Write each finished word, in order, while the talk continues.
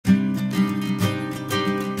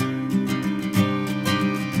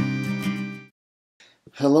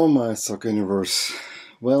Hello, my soccer universe.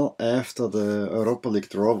 Well, after the Europa League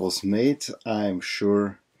draw was made, I'm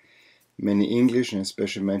sure many English and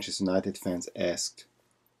especially Manchester United fans asked,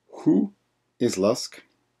 who is LASK?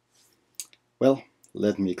 Well,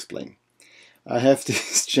 let me explain. I have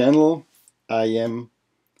this channel. I am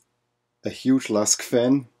a huge LASK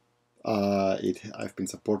fan. I've been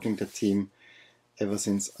supporting the team ever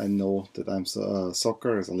since I know that I'm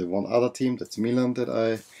soccer. There's only one other team, that's Milan, that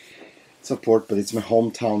I support, but it's my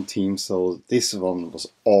hometown team, so this one was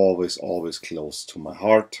always close to my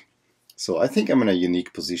heart. So I think I'm in a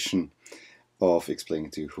unique position of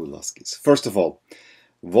explaining to you who LASK is. First of all,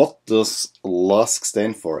 what does LASK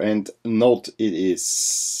stand for? And note, it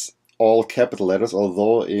is all capital letters,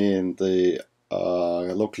 although in the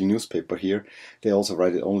local newspaper here, they also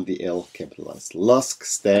write it only the L capitalized. LASK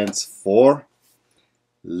stands for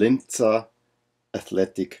Linzer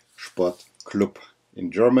Athletic Sport Club in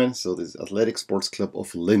German, so this is Athletic Sports Club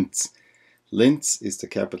of Linz. Linz is the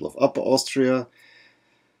capital of Upper Austria.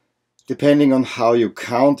 Depending on how you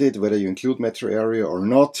count it, whether you include metro area or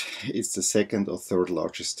not, it's the second or third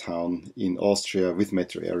largest town in Austria with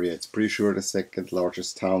metro area. It's pretty sure the second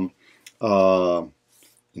largest town.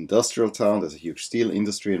 Industrial town, there's a huge steel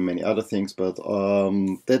industry and many other things, but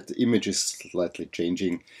that image is slightly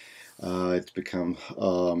changing. It's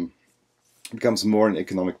becomes more an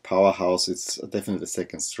economic powerhouse. It's definitely the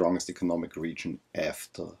second strongest economic region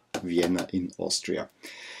after Vienna in Austria.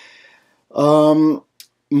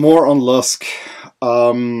 More on LASK.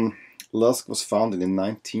 LASK was founded in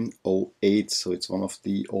 1908, so it's one of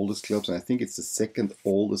the oldest clubs, and I think it's the second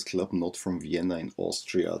oldest club not from Vienna in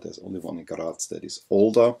Austria. There's only one in Graz that is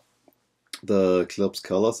older. The club's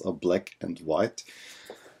colors are black and white.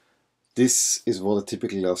 This is what a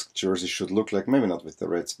typical LASK jersey should look like. Maybe not with the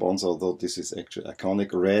red sponsor, although this is actually iconic.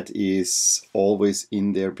 Red is always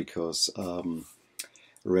in there because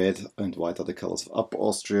red and white are the colors of Upper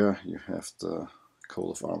Austria. You have the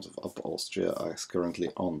coat of arms of Upper Austria is currently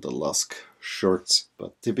on the LASK shirts,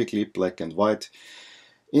 but typically black and white.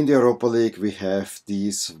 In the Europa League, we have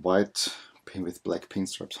these white with black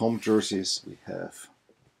pinstripes home jerseys. We have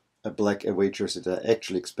a black away jersey that I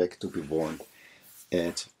actually expect to be worn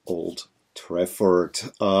at Old Trafford.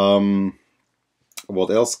 What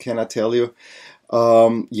else can I tell you?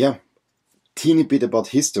 Yeah, teeny bit about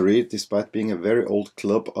history. Despite being a very old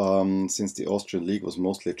club, since the Austrian League was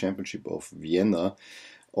mostly a championship of Vienna,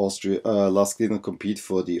 LASK didn't compete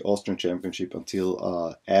for the Austrian Championship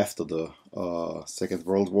until after the Second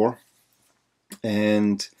World War,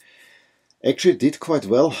 and actually did quite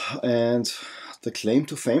well. And the claim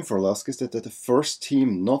to fame for LASK is that they're the first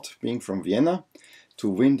team not being from Vienna to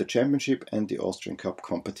win the championship and the Austrian Cup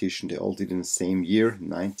competition. They all did in the same year,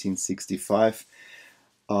 1965.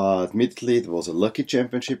 Admittedly, it was a lucky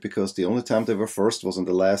championship because the only time they were first was on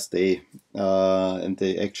the last day. And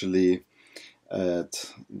they actually,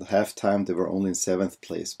 at the halftime, they were only in 7th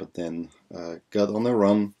place, but then got on a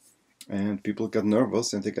run and people got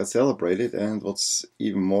nervous and they got celebrated. And what's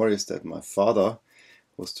even more is that my father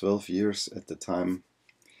was 12 years at the time,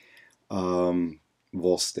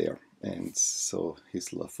 was there. And so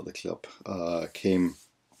his love for the club came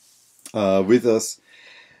with us.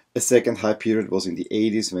 A second high period was in the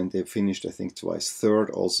 80s when they finished, I think, twice third,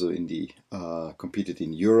 also in the competed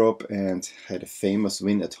in Europe and had a famous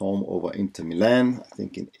win at home over Inter Milan, I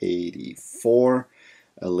think in 84.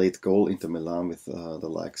 A late goal, Inter Milan, with the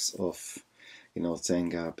likes of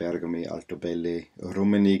Zenga, Bergomi, Altobelli,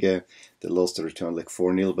 Rummenigge. They lost the return like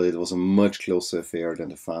 4-0, but it was a much closer affair than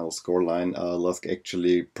the final scoreline. LASK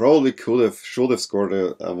actually probably should have scored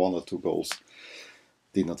a 1 or 2 goals.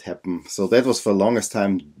 Did not happen. So that was for the longest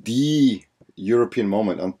time the European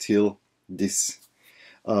moment until this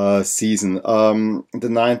season. The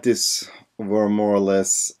 90s were more or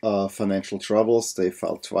less financial troubles. They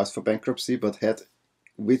filed twice for bankruptcy, but had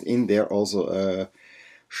within there also a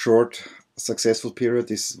short successful period.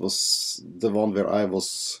 This was the one where I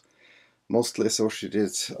was mostly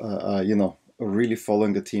associated, really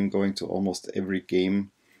following the team, going to almost every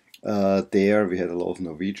game there. We had a lot of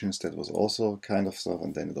Norwegians, that was also kind of stuff,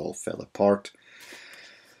 and then it all fell apart.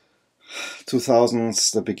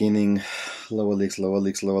 2000s, the beginning, lower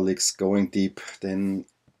leagues, going deep, then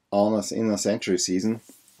on us in a century season,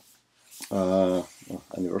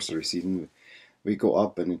 anniversary season, we go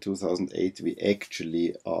up, and in 2008 we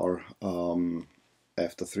actually are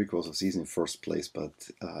after 3/4 of season in first place, but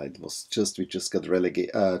it was we just got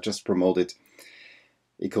relegated, just promoted.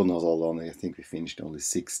 It could not hold on. I think we finished only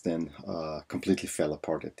 6th, then completely fell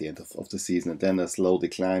apart at the end of the season, and then a slow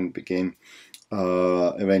decline began.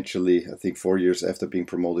 Eventually, I think 4 years after being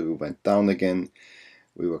promoted, we went down again.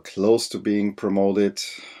 We were close to being promoted,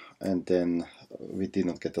 and then we did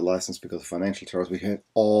not get the license because of financial charges. We have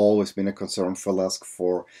always been a concern for LASK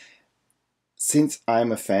since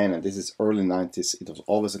I'm a fan, and this is early 90s, it was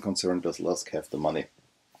always a concern, does LASK have the money?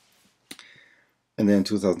 And then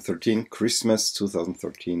 2013, Christmas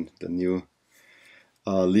 2013, the new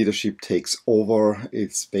leadership takes over.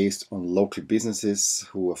 It's based on local businesses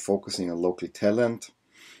who are focusing on local talent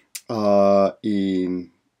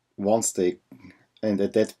in one state. And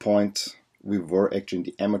at that point, we were actually in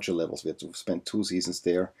the amateur levels. We had to spend 2 seasons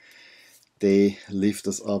there. They lift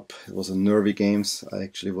us up. It was a nervy games. I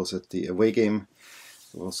actually was at the away game.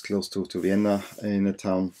 It was close to Vienna in a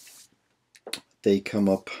town. They come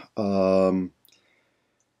up.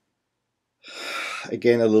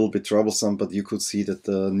 Again, a little bit troublesome, but you could see that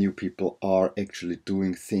the new people are actually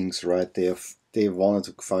doing things right. They wanted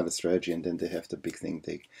to find a strategy, and then they have the big thing.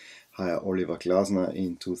 They hire Oliver Glasner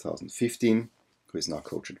in 2015, who is now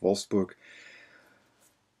coach at Wolfsburg.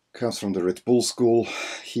 Comes from the Red Bull school.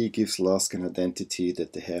 He gives LASK an identity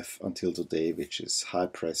that they have until today, which is high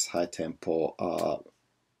press, high tempo,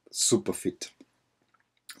 super fit.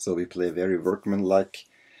 So we play a very workman-like,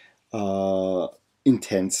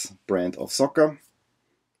 intense brand of soccer.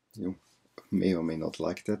 You may or may not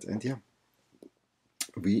like that. And yeah,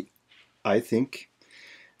 I think,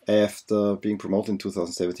 after being promoted in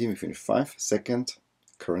 2017, we finished 5th, 2nd.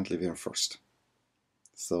 Currently we are 1st.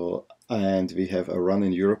 So, and we have a run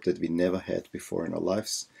in Europe that we never had before in our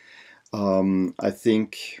lives. I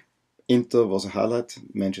think Inter was a highlight.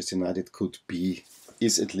 Manchester United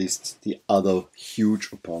is at least the other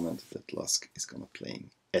huge opponent that LASK is gonna play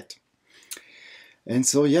at. And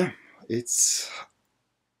so yeah,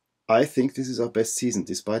 I think this is our best season,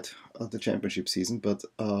 despite the championship season, but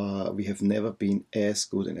we have never been as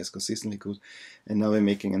good and as consistently good. And now we're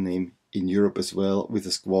making a name in Europe as well, with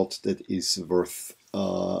a squad that is worth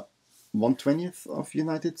 1/20th of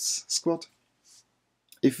United's squad,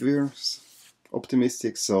 if we're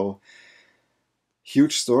optimistic. So,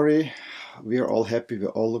 huge story. We are all happy. We're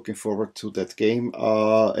all looking forward to that game.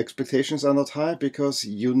 Expectations are not high because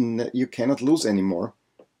you cannot lose anymore,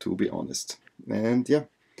 to be honest. And yeah,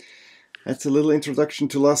 that's a little introduction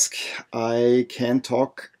to LASK. I can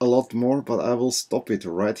talk a lot more, but I will stop it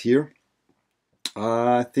right here.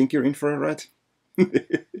 I think you're in for a ride.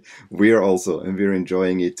 We are also, and we're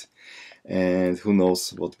enjoying it. And who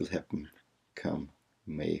knows what will happen come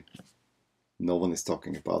May. No one is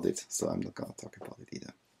talking about it, so I'm not gonna talk about it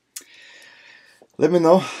either. Let me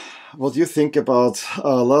know what you think about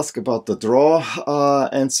LASK, about the draw,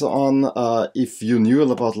 and so on. If you knew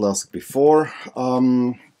about LASK before,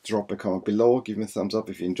 drop a comment below, give me a thumbs up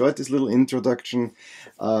if you enjoyed this little introduction.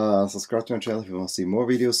 Subscribe to my channel if you want to see more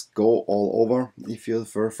videos. Go all over. If you're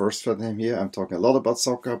the first time here, I'm talking a lot about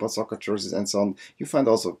soccer jerseys and so on. You find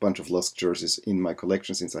also a bunch of LASK jerseys in my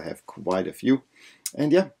collection, since I have quite a few.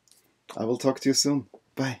 And yeah, I will talk to you soon.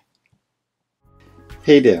 Bye.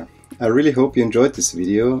 Hey there. I really hope you enjoyed this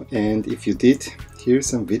video, and if you did, here's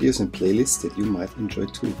some videos and playlists that you might enjoy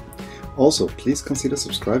too. Also, please consider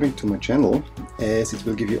subscribing to my channel, as it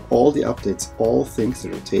will give you all the updates, all things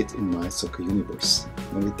that rotate in my soccer universe.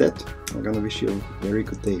 And with that, I'm gonna wish you a very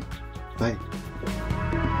good day. Bye!